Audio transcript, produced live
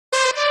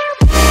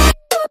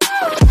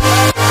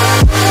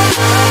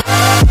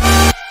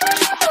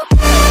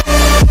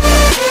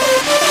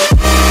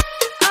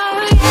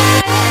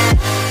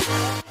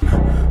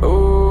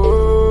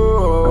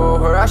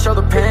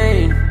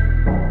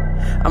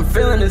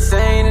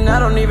insane, and I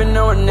don't even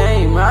know her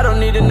name. I don't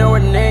need to know her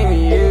name,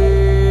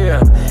 yeah.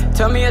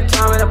 Tell me a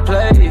time and a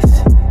place.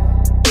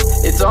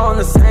 It's all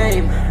the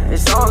same,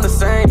 it's all the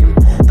same.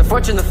 The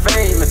fortune, the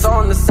fame, it's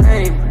all the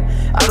same.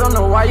 I don't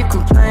know why you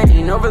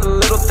complain over the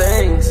little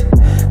things.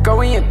 Girl,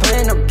 we ain't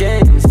playing no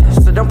games,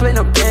 so don't play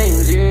no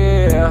games,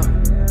 yeah.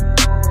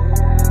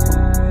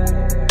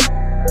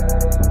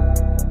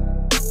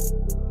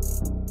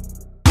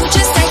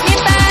 Just take me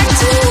back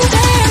to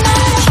where my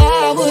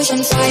heart was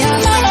on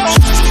fire.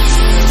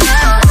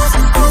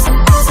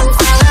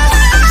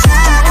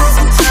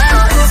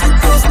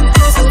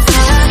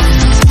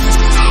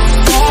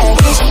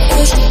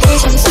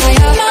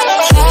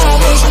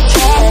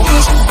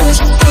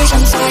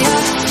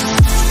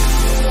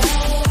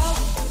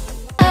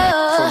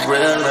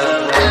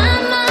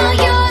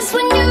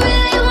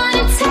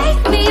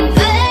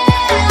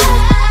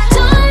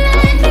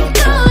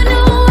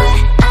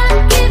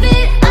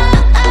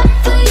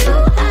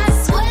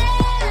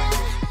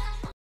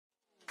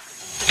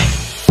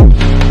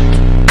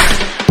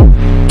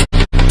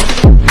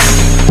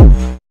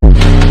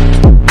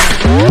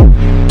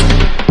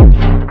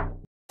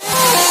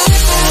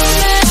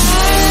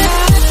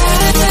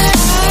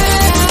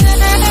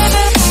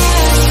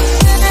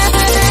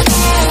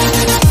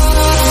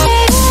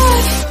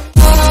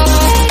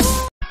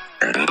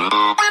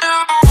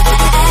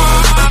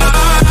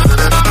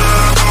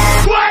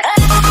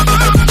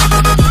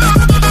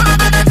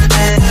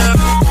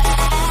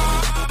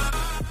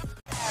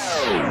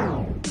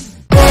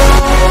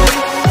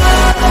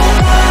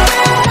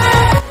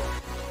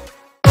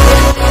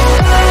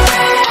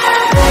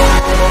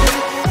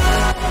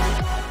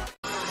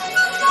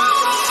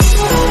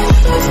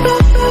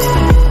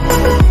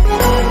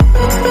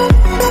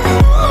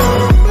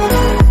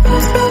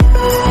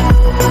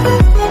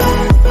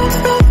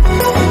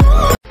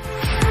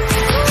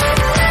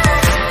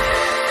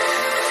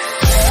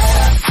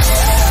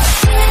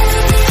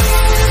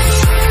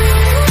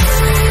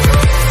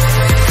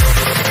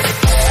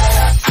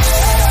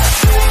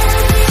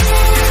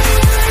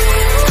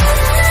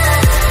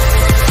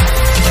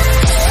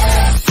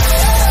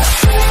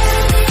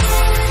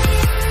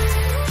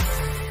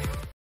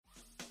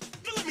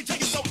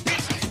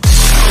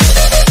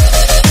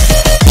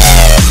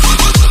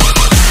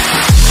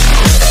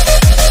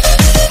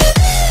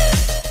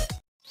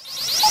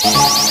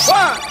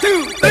 One,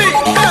 two, three.